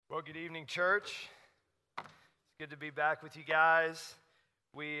Well, good evening, church. It's good to be back with you guys.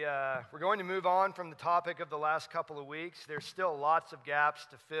 We're going to move on from the topic of the last couple of weeks. There's still lots of gaps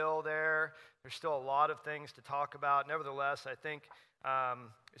to fill there. There's still a lot of things to talk about. Nevertheless, I think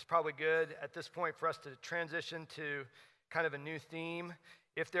it's probably good at this point for us to transition to kind of a new theme.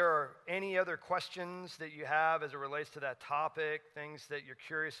 If there are any other questions that you have as it relates to that topic, things that you're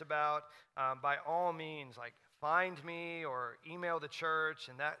curious about, by all means, find me or email the church,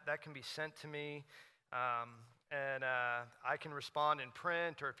 and that can be sent to me. And I can respond in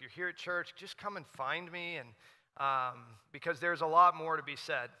print, or if you're here at church, just come and find me. And because there's a lot more to be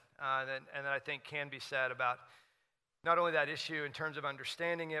said, and that I think can be said about not only that issue in terms of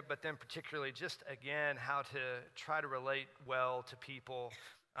understanding it, but then particularly just, again, how to try to relate well to people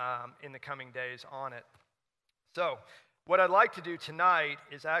in the coming days on it. So what I'd like to do tonight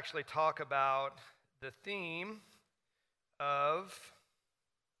is actually talk about the theme of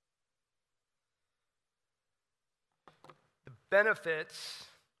the benefits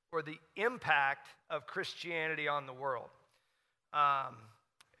or the impact of Christianity on the world.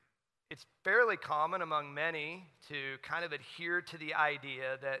 It's fairly common among many to kind of adhere to the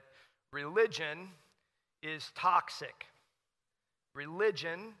idea that religion is toxic.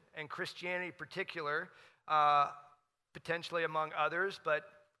 Religion, and Christianity in particular, potentially among others, but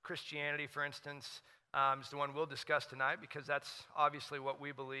Christianity, for instance, is the one we'll discuss tonight because that's obviously what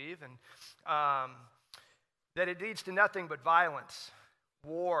we believe, and that it leads to nothing but violence,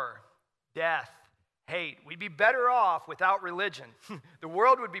 war, death, hate. We'd be better off without religion. The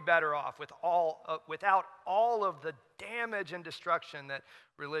world would be better off without all of the damage and destruction that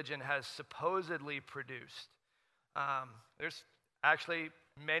religion has supposedly produced. There's actually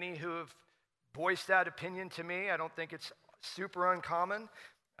many who have voiced that opinion to me. I don't think it's super uncommon.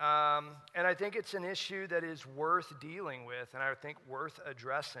 And I think it's an issue that is worth dealing with, and I think worth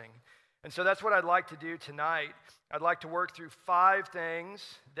addressing. And so that's what I'd like to do tonight. I'd like to work through 5 things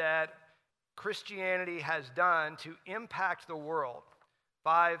that Christianity has done to impact the world.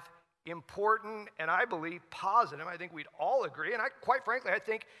 5 important and I believe positive. I think we'd all agree, and quite frankly, I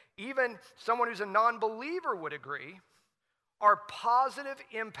think even someone who's a non-believer would agree, are positive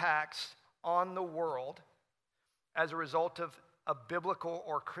impacts on the world as a result of a biblical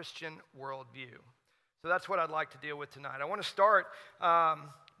or Christian worldview. So that's what I'd like to deal with tonight. I want to start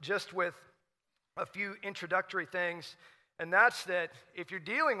just with a few introductory things, and that's that if you're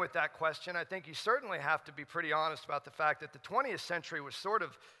dealing with that question, I think you certainly have to be pretty honest about the fact that the 20th century was sort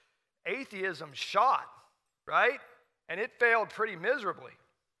of atheism shot, right? And it failed pretty miserably.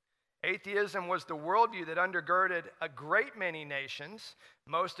 Atheism was the worldview that undergirded a great many nations,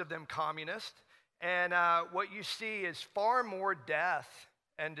 most of them communist. And what you see is far more death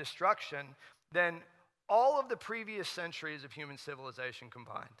and destruction than all of the previous centuries of human civilization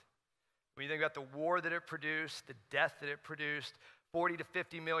combined. When you think about the war that it produced, the death that it produced, 40 to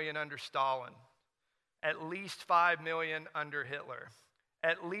 50 million under Stalin, at least 5 million under Hitler,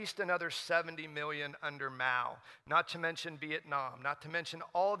 at least another 70 million under Mao, not to mention Vietnam, not to mention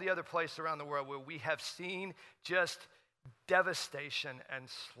all the other places around the world where we have seen just devastation and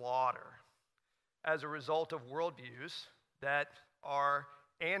slaughter as a result of worldviews that are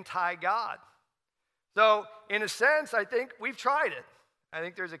anti-God. So, in a sense, I think we've tried it. I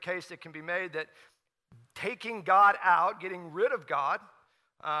think there's a case that can be made that taking God out, getting rid of God,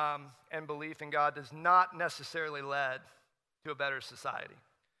 and belief in God does not necessarily lead to a better society.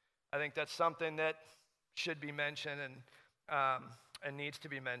 I think that's something that should be mentioned and needs to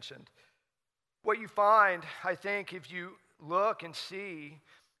be mentioned. What you find, I think, if you look and see,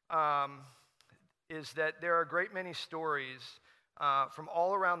 is that there are a great many stories from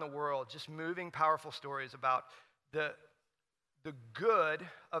all around the world, just moving, powerful stories about the good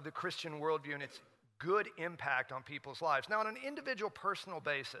of the Christian worldview and its good impact on people's lives. Now, on an individual, personal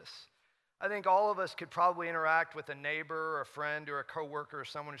basis, I think all of us could probably interact with a neighbor or a friend or a coworker or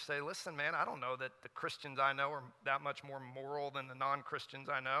someone who say, listen, man, I don't know that the Christians I know are that much more moral than the non-Christians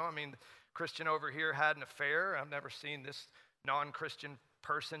I know. I mean, the Christian over here had an affair. I've never seen this non-Christian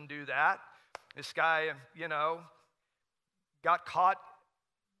person do that. This guy, got caught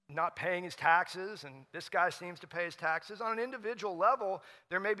not paying his taxes, and this guy seems to pay his taxes. On an individual level,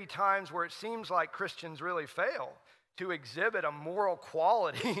 there may be times where it seems like Christians really fail to exhibit a moral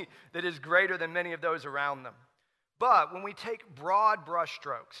quality that is greater than many of those around them. But when we take broad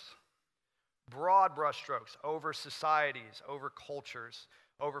brushstrokes over societies, over cultures,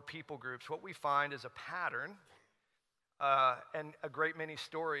 over people groups, what we find is a pattern and a great many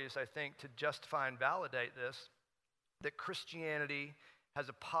stories, I think, to justify and validate this, that Christianity has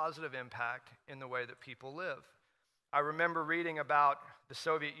a positive impact in the way that people live. I remember reading about the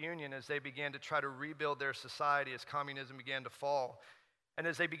Soviet Union as they began to try to rebuild their society as communism began to fall. And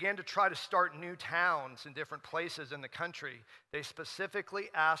as they began to try to start new towns in different places in the country, they specifically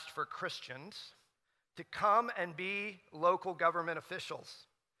asked for Christians to come and be local government officials,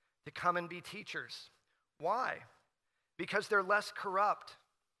 to come and be teachers. Why? Because they're less corrupt.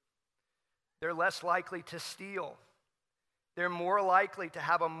 They're less likely to steal. They're more likely to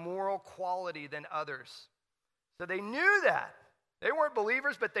have a moral quality than others. So they knew that. They weren't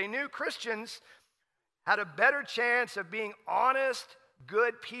believers, but they knew Christians had a better chance of being honest,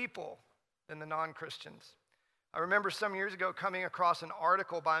 good people than the non-Christians. I remember some years ago coming across an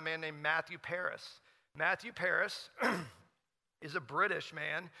article by a man named Matthew Paris. Matthew Paris is a British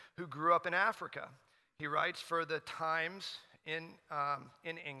man who grew up in Africa. He writes for the Times in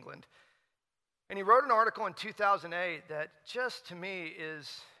England. And he wrote an article in 2008 that just to me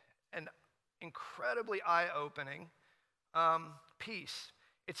is an incredibly eye-opening piece.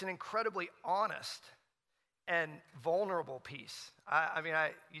 It's an incredibly honest and vulnerable piece.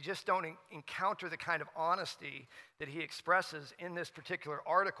 You just don't encounter the kind of honesty that he expresses in this particular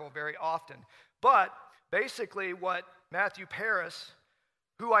article very often. But basically what Matthew Paris,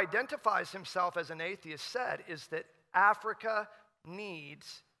 who identifies himself as an atheist, said is that Africa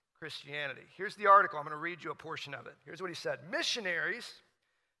needs Christianity. Here's the article. I'm going to read you a portion of it. Here's what he said. Missionaries,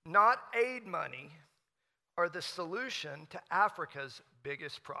 not aid money, are the solution to Africa's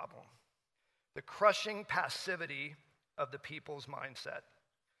biggest problem: the crushing passivity of the people's mindset.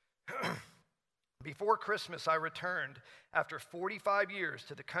 Before Christmas, I returned after 45 years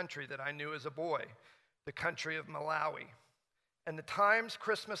to the country that I knew as a boy, the country of Malawi. And the Times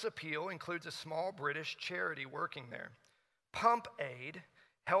Christmas appeal includes a small British charity working there. Pump Aid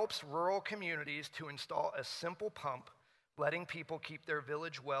helps rural communities to install a simple pump, letting people keep their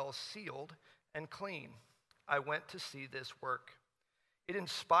village wells sealed and clean. I went to see this work. It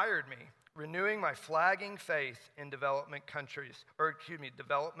inspired me, renewing my flagging faith in development charities.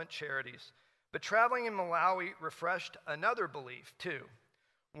 But traveling in Malawi refreshed another belief too,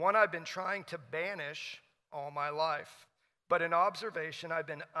 one I've been trying to banish all my life, but an observation I've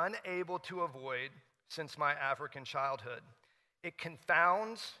been unable to avoid since my African childhood. It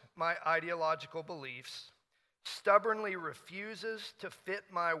confounds my ideological beliefs, stubbornly refuses to fit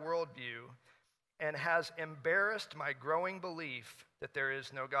my worldview, and has embarrassed my growing belief that there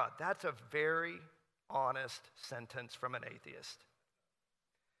is no God. That's a very honest sentence from an atheist.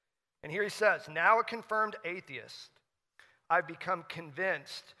 And here he says, now a confirmed atheist, I've become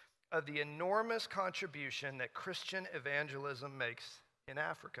convinced of the enormous contribution that Christian evangelism makes in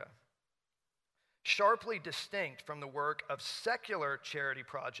Africa. Sharply distinct from the work of secular charity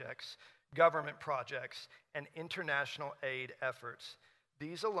projects, government projects, and international aid efforts.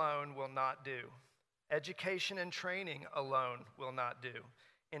 These alone will not do. Education and training alone will not do.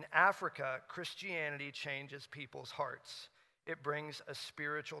 In Africa, Christianity changes people's hearts. It brings a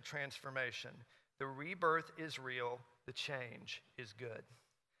spiritual transformation. The rebirth is real. The change is good.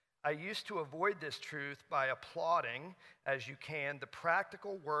 I used to avoid this truth by applauding, as you can, the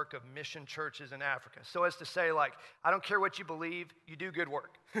practical work of mission churches in Africa. So as to say, like, I don't care what you believe, you do good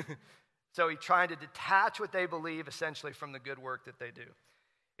work. So he's trying to detach what they believe essentially from the good work that they do.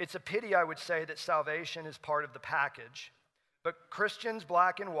 It's a pity, I would say, that salvation is part of the package. But Christians,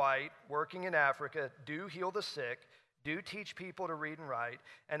 black and white, working in Africa, do heal the sick, do teach people to read and write,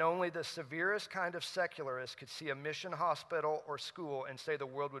 and only the severest kind of secularist could see a mission hospital or school and say the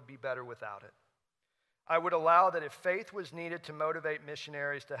world would be better without it. I would allow that if faith was needed to motivate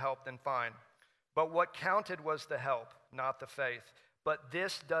missionaries to help, then fine. But what counted was the help, not the faith. But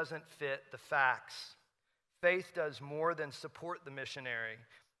this doesn't fit the facts. Faith does more than support the missionary.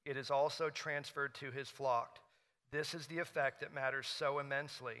 It is also transferred to his flock. This is the effect that matters so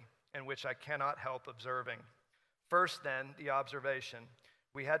immensely, and which I cannot help observing. First, then, the observation.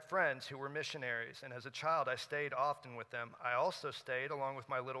 We had friends who were missionaries, and as a child, I stayed often with them. I also stayed, along with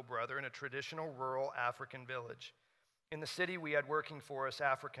my little brother, in a traditional rural African village. In the city, we had working for us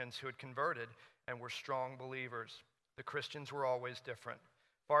Africans who had converted and were strong believers. The Christians were always different.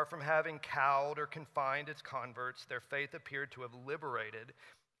 Far from having cowed or confined its converts, their faith appeared to have liberated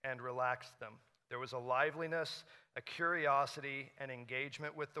and relaxed them. There was a liveliness, a curiosity, an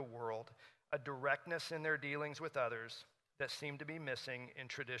engagement with the world, a directness in their dealings with others that seemed to be missing in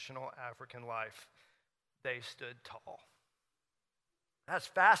traditional African life. They stood tall. That's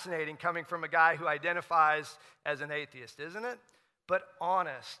fascinating coming from a guy who identifies as an atheist, isn't it? But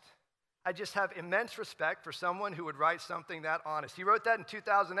honest. I just have immense respect for someone who would write something that honest. He wrote that in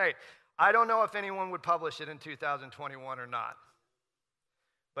 2008. I don't know if anyone would publish it in 2021 or not.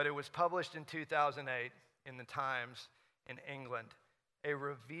 But it was published in 2008 in the Times in England. a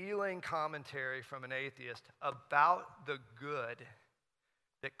revealing commentary from an atheist about the good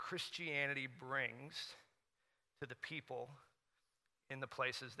that Christianity brings to the people in the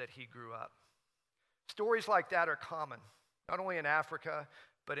places that he grew up. Stories like that are common, not only in Africa,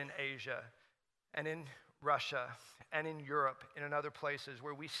 but in Asia and in Russia and in Europe and in other places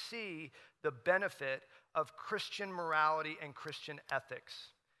where we see the benefit of Christian morality and Christian ethics.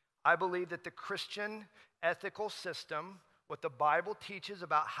 I believe that the Christian ethical system, what the Bible teaches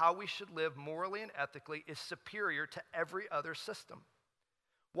about how we should live morally and ethically, is superior to every other system.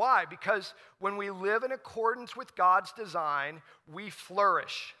 Why? Because when we live in accordance with God's design, we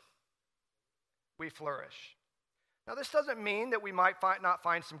flourish. We flourish. Now, this doesn't mean that we might not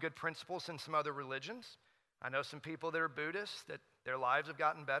find some good principles in some other religions. I know some people that are Buddhists that their lives have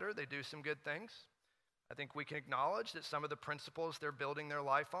gotten better. They do some good things. I think we can acknowledge that some of the principles they're building their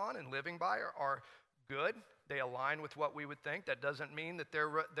life on and living by are good. They align with what we would think. That doesn't mean that their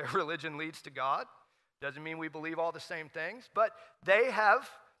religion leads to God. Doesn't mean we believe all the same things. But they have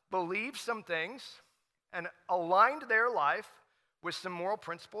believed some things and aligned their life with some moral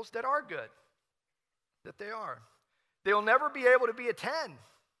principles that are good, that they are. They'll never be able to be a 10,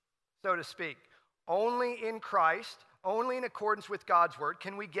 so to speak. Only in Christ, only in accordance with God's word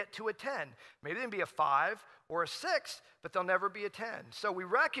can we get to a 10. Maybe they'll be a 5 or a 6, but they'll never be a 10. So we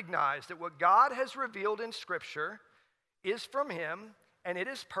recognize that what God has revealed in Scripture is from him, and it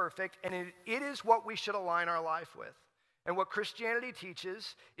is perfect, and it is what we should align our life with. And what Christianity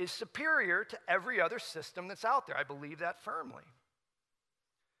teaches is superior to every other system that's out there. I believe that firmly.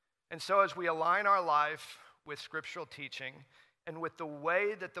 And so as we align our life with scriptural teaching and with the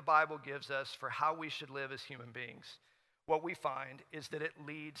way that the Bible gives us for how we should live as human beings, what we find is that it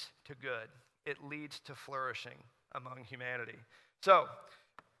leads to good. It leads to flourishing among humanity. So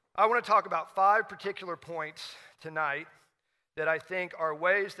I want to talk about 5 particular points tonight that I think are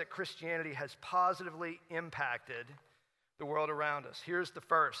ways that Christianity has positively impacted the world around us. Here's the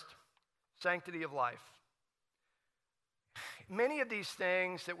first: sanctity of life. Many of these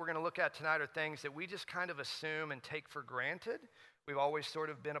things that we're going to look at tonight are things that we just kind of assume and take for granted. We've always sort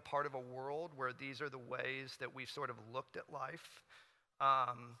of been a part of a world where these are the ways that we've sort of looked at life.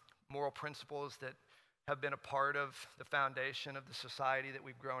 Moral principles that have been a part of the foundation of the society that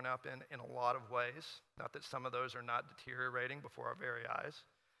we've grown up in a lot of ways. Not that some of those are not deteriorating before our very eyes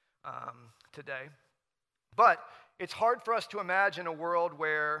today. But it's hard for us to imagine a world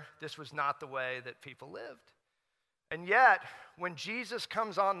where this was not the way that people lived. And yet, when Jesus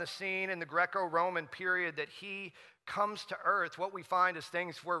comes on the scene in the Greco-Roman period that he comes to earth, what we find is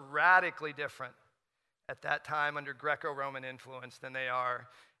things were radically different at that time under Greco-Roman influence than they are,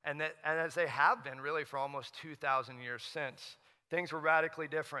 and as they have been really for almost 2,000 years since. Things were radically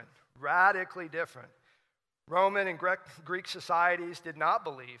different, radically different. Roman and Greek societies did not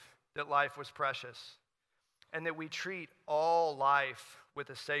believe that life was precious and that we treat all life with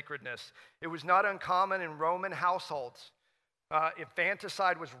a sacredness. It was not uncommon in Roman households.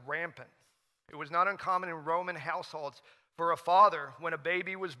 Infanticide was rampant. It was not uncommon in Roman households for a father, when a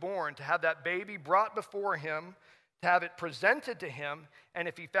baby was born, to have that baby brought before him, to have it presented to him, and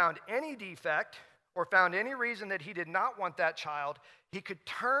if he found any defect or found any reason that he did not want that child, he could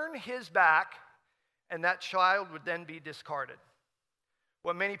turn his back and that child would then be discarded.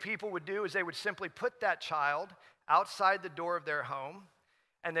 What many people would do is they would simply put that child outside the door of their home,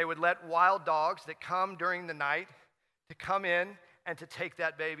 and they would let wild dogs that come during the night to come in and to take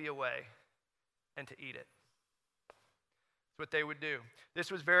that baby away and to eat it. That's what they would do.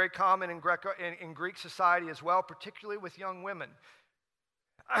 This was very common in Greek society as well, particularly with young women.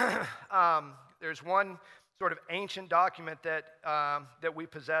 There's one sort of ancient document that we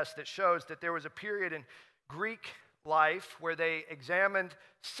possess that shows that there was a period in Greek life where they examined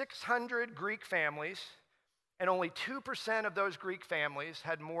 600 Greek families, and only 2% of those Greek families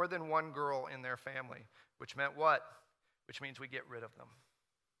had more than one girl in their family, which meant what? Which means we get rid of them.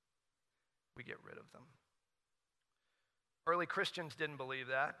 We get rid of them. Early Christians didn't believe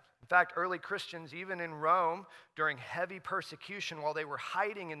that. In fact, early Christians, even in Rome, during heavy persecution while they were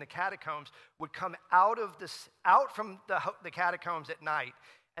hiding in the catacombs, would come out from the catacombs at night,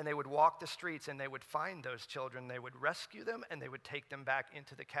 and they would walk the streets, and they would find those children. They would rescue them, and they would take them back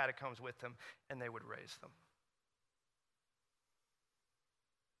into the catacombs with them, and they would raise them.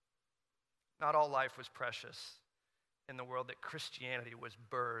 Not all life was precious in the world that Christianity was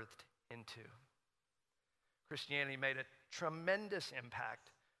birthed into. Christianity made a tremendous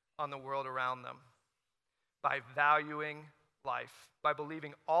impact on the world around them by valuing life, by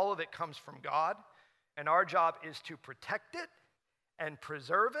believing all of it comes from God, and our job is to protect it and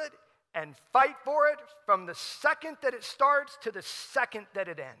preserve it and fight for it from the second that it starts to the second that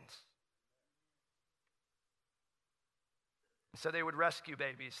it ends. So they would rescue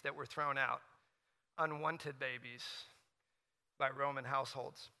babies that were thrown out, unwanted babies by Roman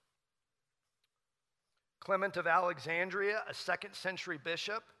households. Clement of Alexandria, a 2nd century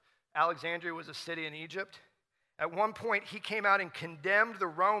bishop. Alexandria was a city in Egypt. At one point, he came out and condemned the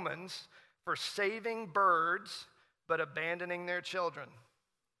Romans for saving birds but abandoning their children.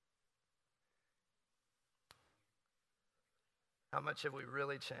 How much have we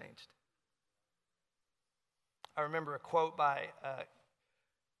really changed? I remember a quote by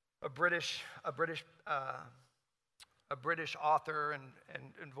a British author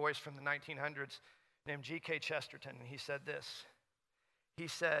and voice from the 1900s named G.K. Chesterton, and he said this. He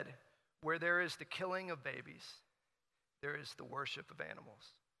said, "Where there is the killing of babies, there is the worship of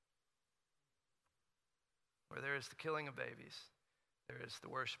animals." Where there is the killing of babies, there is the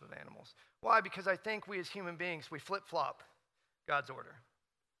worship of animals. Why? Because I think we as human beings, we flip-flop God's order.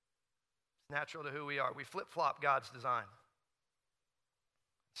 It's natural to who we are. We flip-flop God's design.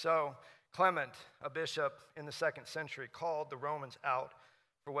 So Clement, a bishop in the 2nd century, called the Romans out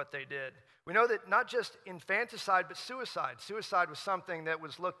for what they did. We know that not just infanticide, but suicide. Suicide was something that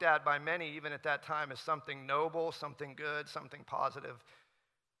was looked at by many, even at that time, as something noble, something good, something positive.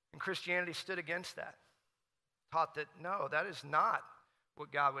 And Christianity stood against that. Taught that, no, that is not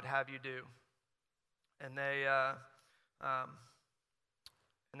what God would have you do. And they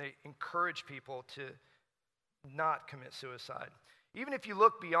encourage people to not commit suicide. Even if you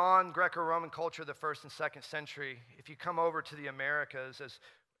look beyond Greco-Roman culture, the 1st and 2nd century, if you come over to the Americas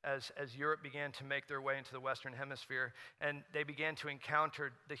as Europe began to make their way into the Western Hemisphere, and they began to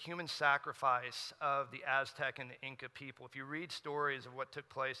encounter the human sacrifice of the Aztec and the Inca people. If you read stories of what took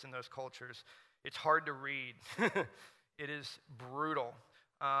place in those cultures, it's hard to read. It is brutal.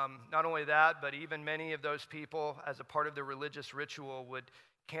 Not only that, but even many of those people, as a part of their religious ritual, would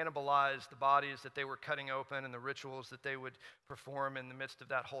cannibalize the bodies that they were cutting open and the rituals that they would perform in the midst of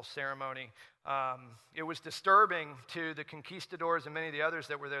that whole ceremony. It was disturbing to the conquistadors and many of the others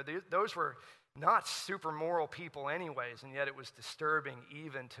that were there. Those were not super moral people anyways, and yet it was disturbing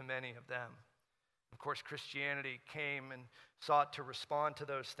even to many of them. Of course, Christianity came and sought to respond to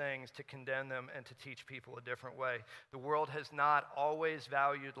those things, to condemn them, and to teach people a different way. The world has not always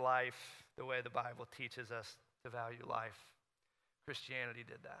valued life the way the Bible teaches us to value life. Christianity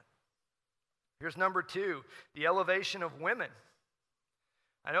did that. Here's number 2, the elevation of women.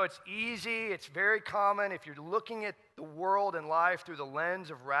 I know it's easy, it's very common if you're looking at the world and life through the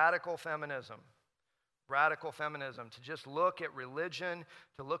lens of radical feminism, to just look at religion,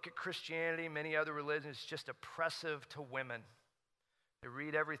 to look at Christianity, many other religions, it's just oppressive to women. They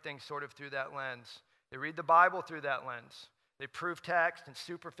read everything sort of through that lens. They read the Bible through that lens. They proof text and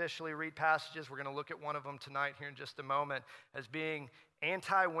superficially read passages. We're going to look at one of them tonight here in just a moment as being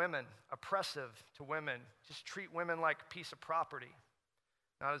anti-women, oppressive to women. Just treat women like a piece of property,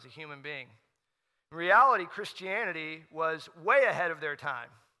 not as a human being. In reality, Christianity was way ahead of their time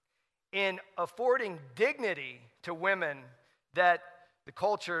in affording dignity to women that the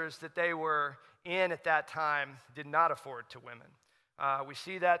cultures that they were in at that time did not afford to women. We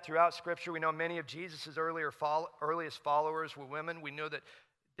see that throughout Scripture. We know many of Jesus' earliest followers were women. We know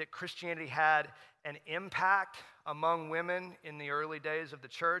that Christianity had an impact among women in the early days of the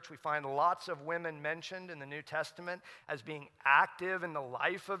church. We find lots of women mentioned in the New Testament as being active in the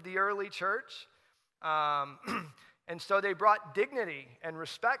life of the early church. And so they brought dignity and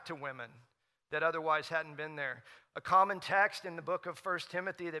respect to women that otherwise hadn't been there. A common text in the book of 1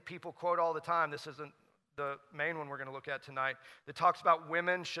 Timothy that people quote all the time, this isn't the main one we're going to look at tonight, that talks about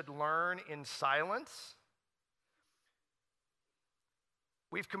women should learn in silence.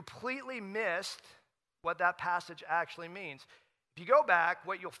 We've completely missed what that passage actually means. If you go back,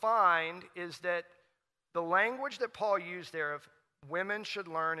 what you'll find is that the language that Paul used there of women should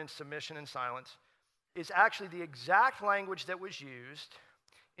learn in submission and silence is actually the exact language that was used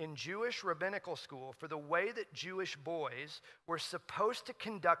in Jewish rabbinical school for the way that Jewish boys were supposed to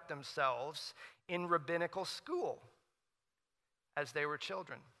conduct themselves in rabbinical school as they were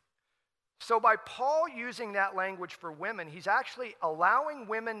children. So by Paul using that language for women, he's actually allowing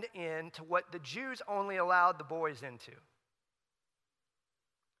women into what the Jews only allowed the boys into.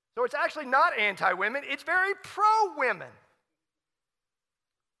 So it's actually not anti-women, it's very pro-women.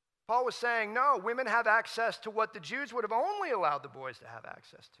 Paul was saying, no, women have access to what the Jews would have only allowed the boys to have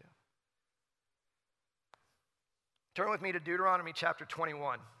access to. Turn with me to Deuteronomy chapter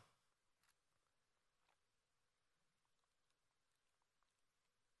 21.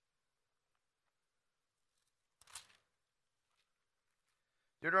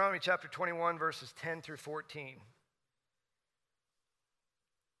 Deuteronomy chapter 21, verses 10 through 14.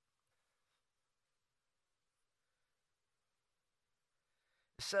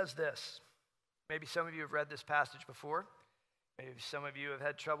 It says this. Maybe some of you have read this passage before. Maybe some of you have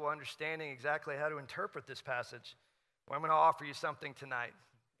had trouble understanding exactly how to interpret this passage. Well, I'm going to offer you something tonight,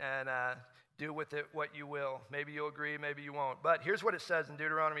 and do with it what you will. Maybe you'll agree, maybe you won't. But here's what it says in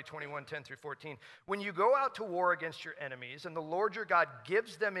Deuteronomy 21, 10 through 14. When you go out to war against your enemies, and the Lord your God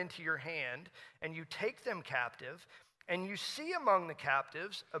gives them into your hand, and you take them captive, and you see among the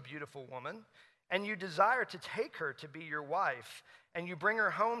captives a beautiful woman, and you desire to take her to be your wife, and you bring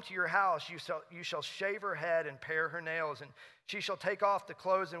her home to your house, you shall shave her head and pare her nails, and she shall take off the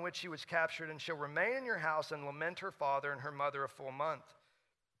clothes in which she was captured, and shall remain in your house and lament her father and her mother a full month.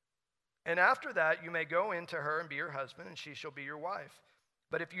 And after that, you may go in to her and be her husband, and she shall be your wife.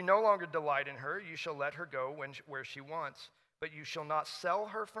 But if you no longer delight in her, you shall let her go where she wants. But you shall not sell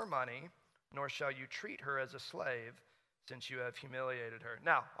her for money, nor shall you treat her as a slave, since you have humiliated her.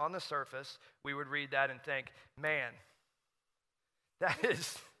 Now, on the surface, we would read that and think, man, that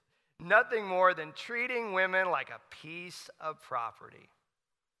is nothing more than treating women like a piece of property.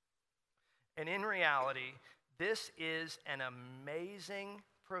 And in reality, this is an amazing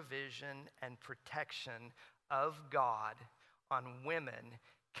provision and protection of God on women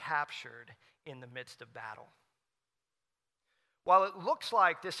captured in the midst of battle. While it looks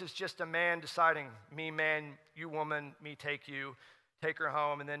like this is just a man deciding, me man, you woman, me take you, take her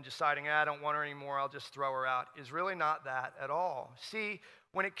home, and then deciding, I don't want her anymore, I'll just throw her out, is really not that at all. See,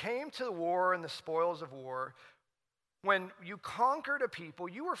 when it came to the war and the spoils of war, when you conquered a people,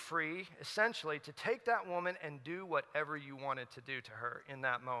 you were free, essentially, to take that woman and do whatever you wanted to do to her in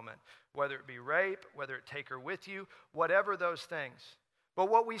that moment, whether it be rape, whether it take her with you, whatever those things. But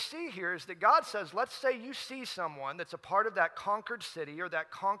what we see here is that God says, let's say you see someone that's a part of that conquered city or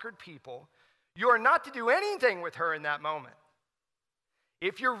that conquered people, you are not to do anything with her in that moment.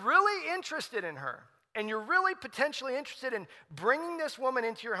 If you're really interested in her, and you're really potentially interested in bringing this woman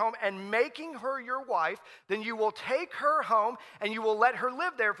into your home and making her your wife, then you will take her home and you will let her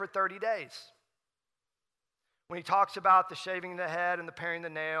live there for 30 days. When he talks about the shaving the head and the paring the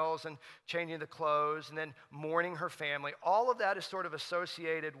nails and changing the clothes and then mourning her family, all of that is sort of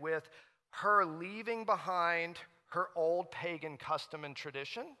associated with her leaving behind her old pagan custom and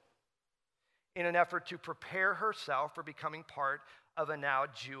tradition in an effort to prepare herself for becoming part of a now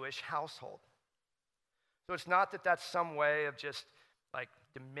Jewish household. So it's not that that's some way of just like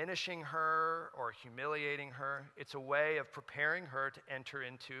diminishing her or humiliating her. It's a way of preparing her to enter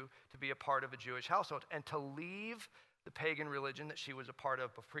into, to be a part of a Jewish household and to leave the pagan religion that she was a part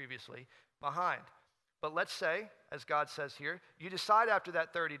of previously behind. But let's say, as God says here, you decide after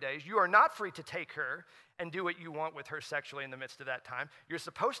that 30 days, you are not free to take her and do what you want with her sexually in the midst of that time. You're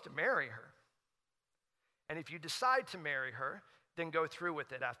supposed to marry her. And if you decide to marry her, then go through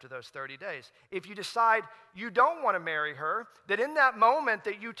with it after those 30 days. If you decide you don't want to marry her, that in that moment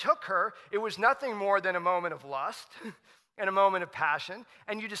that you took her, it was nothing more than a moment of lust and a moment of passion,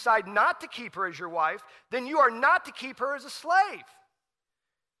 and you decide not to keep her as your wife, then you are not to keep her as a slave.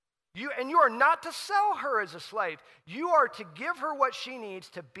 You are not to sell her as a slave. You are to give her what she needs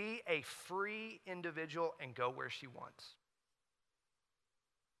to be a free individual and go where she wants.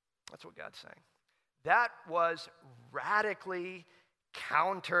 That's what God's saying. That was radically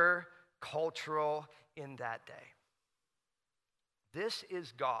counter-cultural in that day. This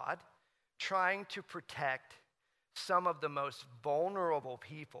is God trying to protect some of the most vulnerable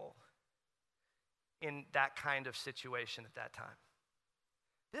people in that kind of situation at that time.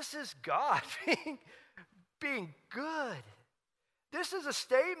 This is God being good. This is a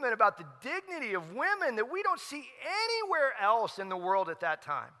statement about the dignity of women that we don't see anywhere else in the world at that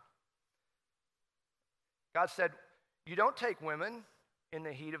time. God said, you don't take women in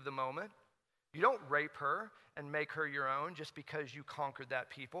the heat of the moment. You don't rape her and make her your own just because you conquered that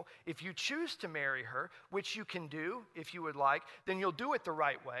people. If you choose to marry her, which you can do if you would like, then you'll do it the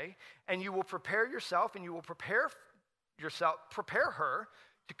right way, and you will prepare yourself and you will prepare her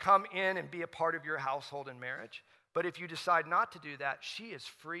to come in and be a part of your household and marriage. But if you decide not to do that, she is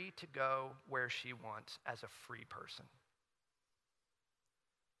free to go where she wants as a free person.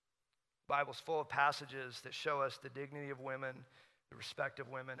 The Bible's full of passages that show us the dignity of women, the respect of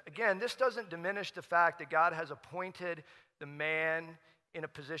women. Again, this doesn't diminish the fact that God has appointed the man in a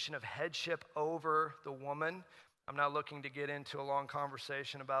position of headship over the woman. I'm not looking to get into a long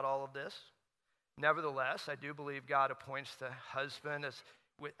conversation about all of this. Nevertheless, I do believe God appoints the husband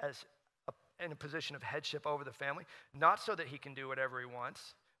in a position of headship over the family, not so that he can do whatever he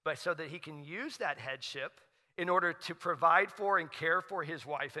wants, but so that he can use that headship in order to provide for and care for his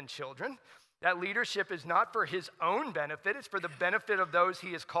wife and children. That leadership is not for his own benefit, it's for the benefit of those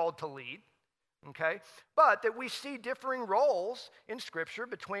he is called to lead. Okay? But that we see differing roles in Scripture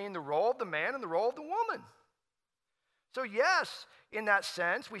between the role of the man and the role of the woman. So yes, in that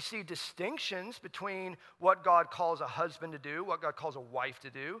sense, we see distinctions between what God calls a husband to do, what God calls a wife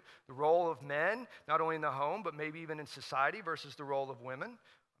to do, the role of men, not only in the home, but maybe even in society, versus the role of women.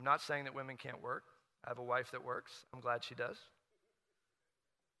 I'm not saying that women can't work. I have a wife that works. I'm glad she does.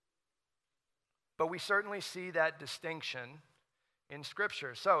 But we certainly see that distinction in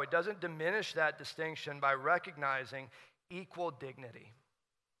Scripture. So it doesn't diminish that distinction by recognizing equal dignity.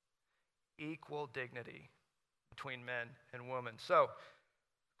 Equal dignity between men and women. So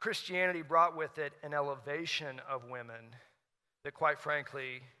Christianity brought with it an elevation of women that, quite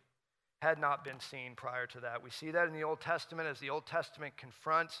frankly, had not been seen prior to that. We see that in the Old Testament as the Old Testament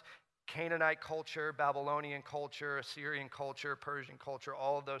confronts Canaanite culture, Babylonian culture, Assyrian culture, Persian culture,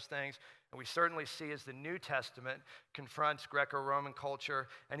 all of those things. And we certainly see as the New Testament confronts Greco-Roman culture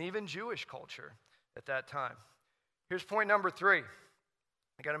and even Jewish culture at that time. Here's point number 3.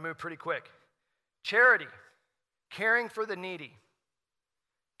 I got to move pretty quick. Charity, caring for the needy.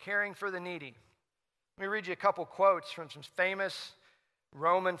 Caring for the needy. Let me read you a couple quotes from some famous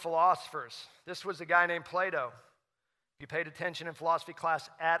Roman philosophers. This was a guy named Plato. If you paid attention in philosophy class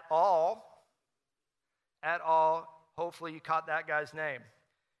at all, hopefully you caught that guy's name.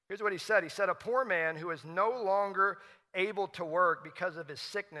 Here's what he said. He said, a poor man who is no longer able to work because of his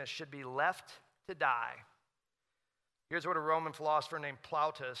sickness should be left to die. Here's what a Roman philosopher named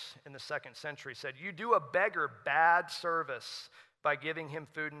Plautus in the 2nd century said. You do a beggar bad service by giving him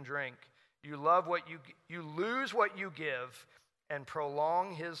food and drink. You lose what you give and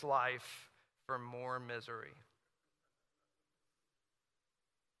prolong his life for more misery.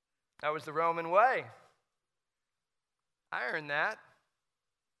 That was the Roman way. I earned that.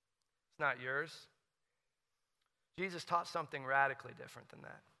 It's not yours. Jesus taught something radically different than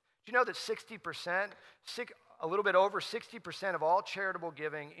that. Do you know that 60%, a little bit over 60% of all charitable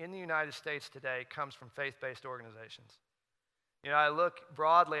giving in the United States today comes from faith-based organizations? You know, I look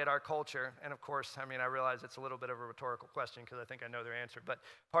broadly at our culture, and of course, I realize it's a little bit of a rhetorical question because I think I know their answer, but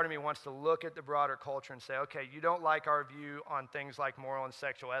part of me wants to look at the broader culture and say, okay, you don't like our view on things like moral and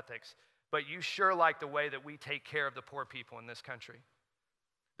sexual ethics, but you sure like the way that we take care of the poor people in this country,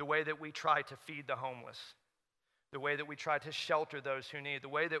 the way that we try to feed the homeless, the way that we try to shelter those who need, the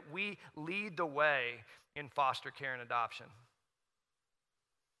way that we lead the way in foster care and adoption.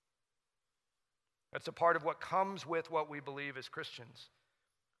 That's a part of what comes with what we believe as Christians,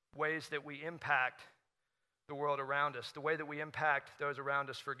 ways that we impact the world around us, the way that we impact those around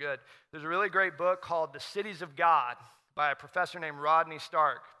us for good. There's a really great book called The Cities of God by a professor named Rodney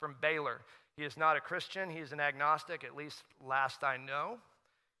Stark from Baylor. He is not a Christian. He is an agnostic, at least last I know.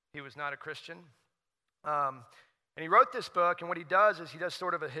 He was not a Christian. And he wrote this book, and what he does is he does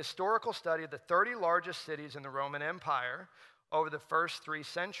sort of a historical study of the 30 largest cities in the Roman Empire over the first 3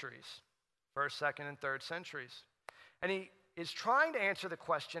 centuries. First, second, and third centuries. And he is trying to answer the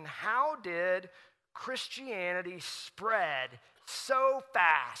question, how did Christianity spread so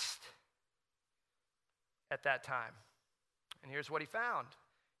fast at that time? And here's what he found.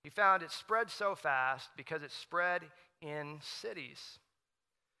 He found it spread so fast because it spread in cities.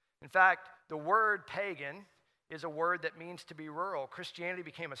 In fact, the word pagan is a word that means to be rural. Christianity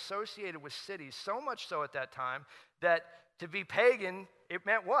became associated with cities, so much so at that time that to be pagan, it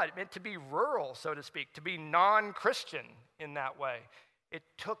meant what? It meant to be rural, so to speak, to be non-Christian in that way. It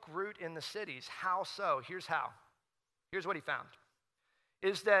took root in the cities. How so? Here's how. Here's what he found,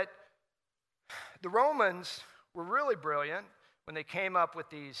 is that the Romans were really brilliant when they came up with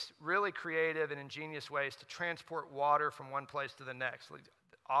these really creative and ingenious ways to transport water from one place to the next. Like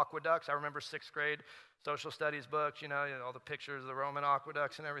aqueducts, I remember 6th grade social studies books, you know all the pictures of the Roman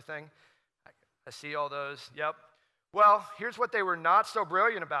aqueducts and everything. I see all those, yep. Well, here's what they were not so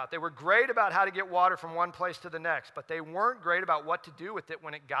brilliant about. They were great about how to get water from one place to the next, but they weren't great about what to do with it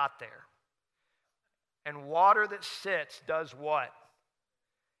when it got there. And water that sits does what?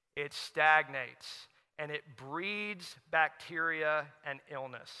 It stagnates, and it breeds bacteria and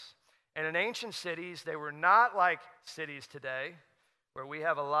illness. And in ancient cities, they were not like cities today, where we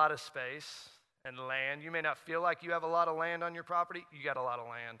have a lot of space and land. You may not feel like you have a lot of land on your property. You got a lot of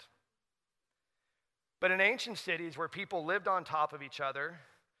land. But in ancient cities where people lived on top of each other,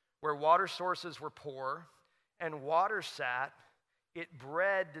 where water sources were poor, and water sat, it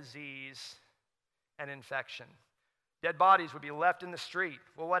bred disease and infection. Dead bodies would be left in the street.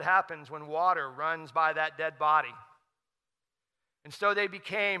 Well, what happens when water runs by that dead body? And so they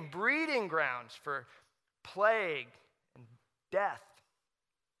became breeding grounds for plague, and death.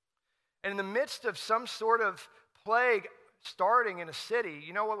 And in the midst of some sort of plague starting in a city,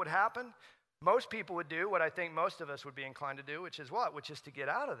 you know what would happen? Most people would do what I think most of us would be inclined to do, which is what? Which is to get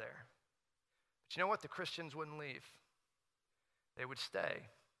out of there. But you know what? The Christians wouldn't leave. They would stay,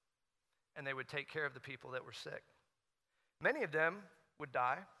 and they would take care of the people that were sick. Many of them would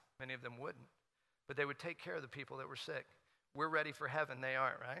die. Many of them wouldn't. But they would take care of the people that were sick. We're ready for heaven. They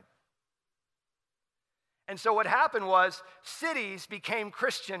aren't, right? And so what happened was cities became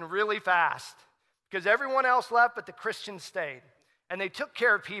Christian really fast because everyone else left, but the Christians stayed. And they took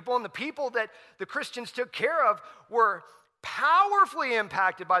care of people, and the people that the Christians took care of were powerfully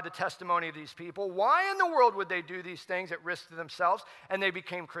impacted by the testimony of these people. Why in the world would they do these things at risk to themselves? And they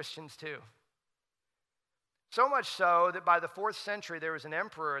became Christians too. So much so that by the 4th century, there was an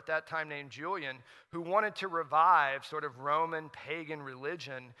emperor at that time named Julian who wanted to revive sort of Roman pagan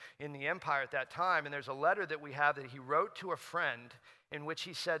religion in the empire at that time. And there's a letter that we have that he wrote to a friend in which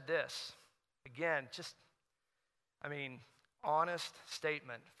he said this. Again, honest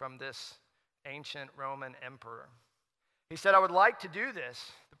statement from this ancient Roman emperor. He said, I would like to do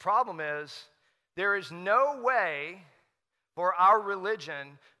this. The problem is there is no way for our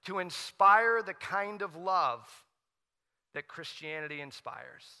religion to inspire the kind of love that Christianity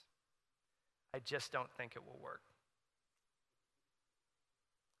inspires. I just don't think it will work.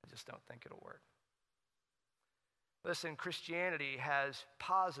 I just don't think it'll work. Listen, Christianity has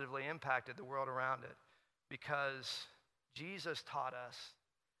positively impacted the world around it because Jesus taught us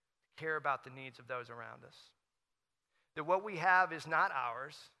to care about the needs of those around us. That what we have is not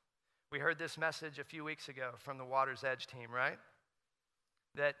ours. We heard this message a few weeks ago from the Water's Edge team, right?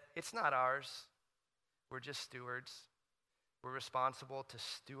 That it's not ours. We're just stewards. We're responsible to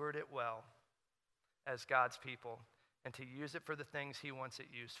steward it well as God's people and to use it for the things he wants it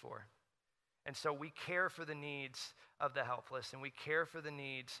used for. And so we care for the needs of the helpless, and we care for the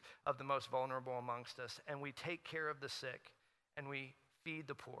needs of the most vulnerable amongst us, and we take care of the sick, and we feed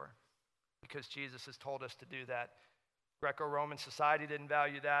the poor because Jesus has told us to do that. Greco-Roman society didn't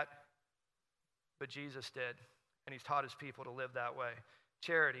value that, but Jesus did, and he's taught his people to live that way.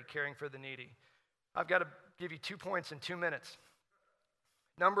 Charity, caring for the needy. I've got to give you 2 points in 2 minutes.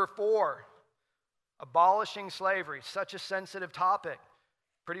 Number 4, abolishing slavery, such a sensitive topic.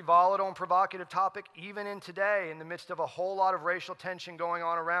 Pretty volatile and provocative topic even in today in the midst of a whole lot of racial tension going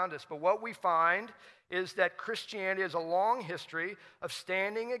on around us. But what we find is that Christianity has a long history of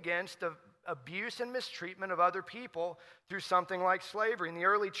standing against the abuse and mistreatment of other people through something like slavery. In the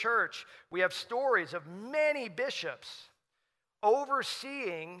early church, we have stories of many bishops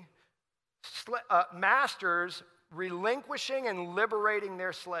overseeing masters relinquishing and liberating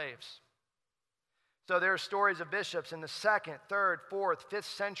their slaves. So there are stories of bishops in the 2nd, 3rd, 4th, 5th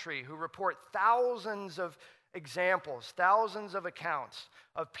century who report thousands of examples, thousands of accounts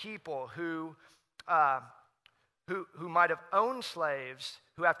of people who might have owned slaves,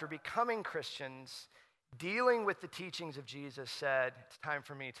 who after becoming Christians, dealing with the teachings of Jesus, said, it's time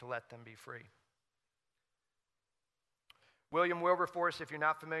for me to let them be free. William Wilberforce, if you're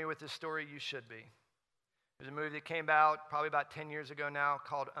not familiar with this story, you should be. There's a movie that came out probably about 10 years ago now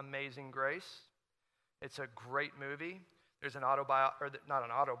called Amazing Grace. It's a great movie. There's not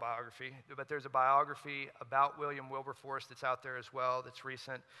an autobiography, but there's a biography about William Wilberforce that's out there as well that's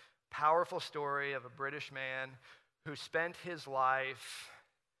recent. Powerful story of a British man who spent his life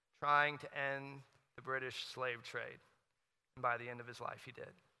trying to end the British slave trade. And by the end of his life, he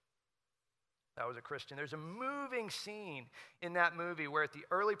did. That was a Christian. There's a moving scene in that movie where at the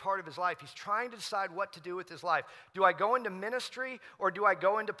early part of his life, he's trying to decide what to do with his life. Do I go into ministry or do I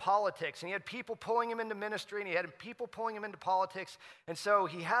go into politics? And he had people pulling him into ministry and he had people pulling him into politics. And so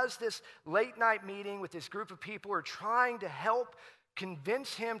he has this late night meeting with this group of people who are trying to help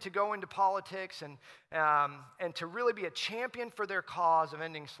convince him to go into politics and to really be a champion for their cause of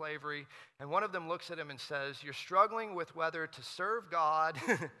ending slavery. And one of them looks at him and says, you're struggling with whether to serve God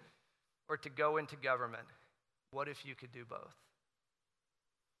or to go into government. What if you could do both?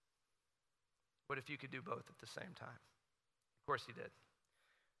 What if you could do both at the same time? Of course he did.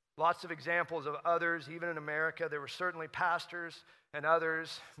 Lots of examples of others, even in America. There were certainly pastors and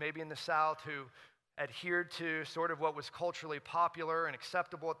others, maybe in the South, who adhered to sort of what was culturally popular and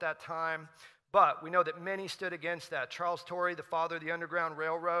acceptable at that time. But we know that many stood against that. Charles Torrey, the father of the Underground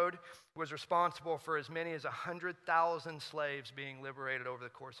Railroad, was responsible for as many as 100,000 slaves being liberated over the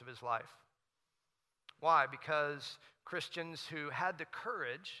course of his life. Why? Because Christians who had the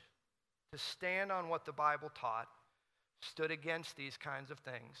courage to stand on what the Bible taught stood against these kinds of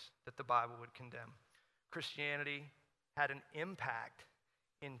things that the Bible would condemn. Christianity had an impact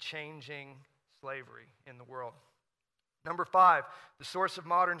in changing slavery in the world. Number 5, the source of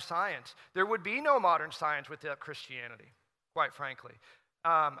modern science. There would be no modern science without Christianity, quite frankly.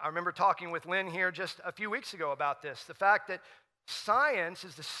 I remember talking with Lynn here just a few weeks ago about this, the fact that science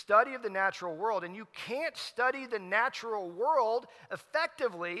is the study of the natural world, and you can't study the natural world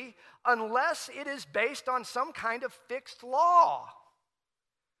effectively unless it is based on some kind of fixed law.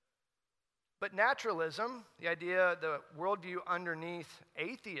 But naturalism, the idea, the worldview underneath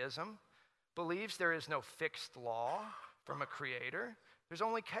atheism, believes there is no fixed law from a creator. There's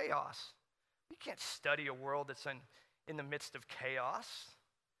only chaos. You can't study a world that's in the midst of chaos,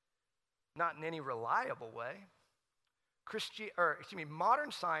 not in any reliable way.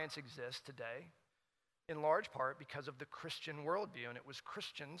 Modern science exists today in large part because of the Christian worldview, and it was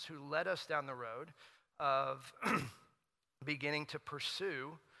Christians who led us down the road of beginning to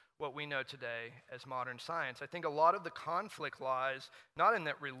pursue what we know today as modern science. I think a lot of the conflict lies not in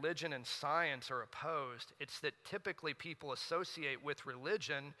that religion and science are opposed, it's that typically people associate with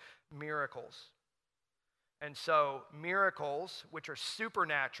religion miracles. And so miracles, which are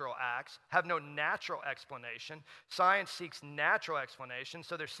supernatural acts, have no natural explanation. Science seeks natural explanation,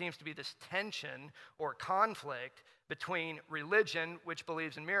 so there seems to be this tension or conflict between religion, which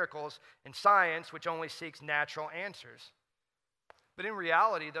believes in miracles, and science, which only seeks natural answers. But in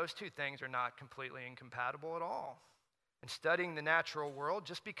reality, those two things are not completely incompatible at all. And studying the natural world,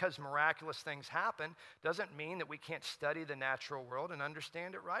 just because miraculous things happen, doesn't mean that we can't study the natural world and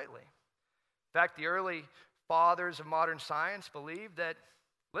understand it rightly. In fact, the early fathers of modern science believed that,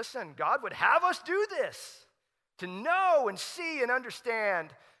 listen, God would have us do this to know and see and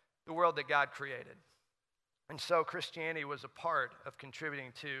understand the world that God created. And so Christianity was a part of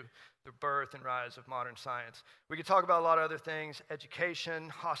contributing to the birth and rise of modern science. We could talk about a lot of other things, education,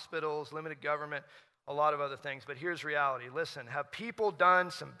 hospitals, limited government, a lot of other things, but here's reality. Listen, have people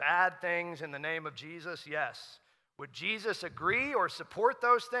done some bad things in the name of Jesus? Yes. Would Jesus agree or support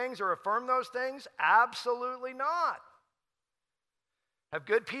those things or affirm those things? Absolutely not. Have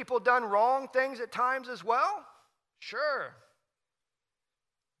good people done wrong things at times as well? Sure.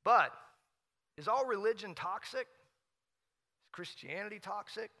 But is all religion toxic? Is Christianity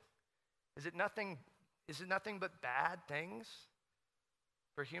toxic? Is it nothing but bad things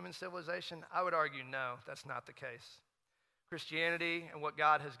for human civilization? I would argue no, that's not the case. Christianity and what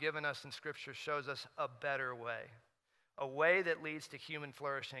God has given us in Scripture shows us a better way, a way that leads to human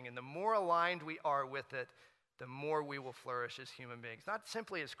flourishing. And the more aligned we are with it, the more we will flourish as human beings. Not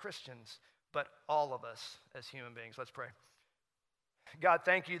simply as Christians, but all of us as human beings. Let's pray. God,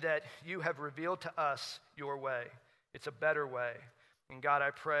 thank you that you have revealed to us your way. It's a better way. And God,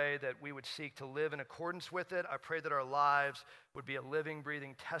 I pray that we would seek to live in accordance with it. I pray that our lives would be a living,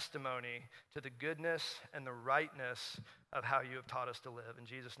 breathing testimony to the goodness and the rightness of how you have taught us to live. In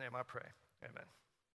Jesus' name I pray. Amen.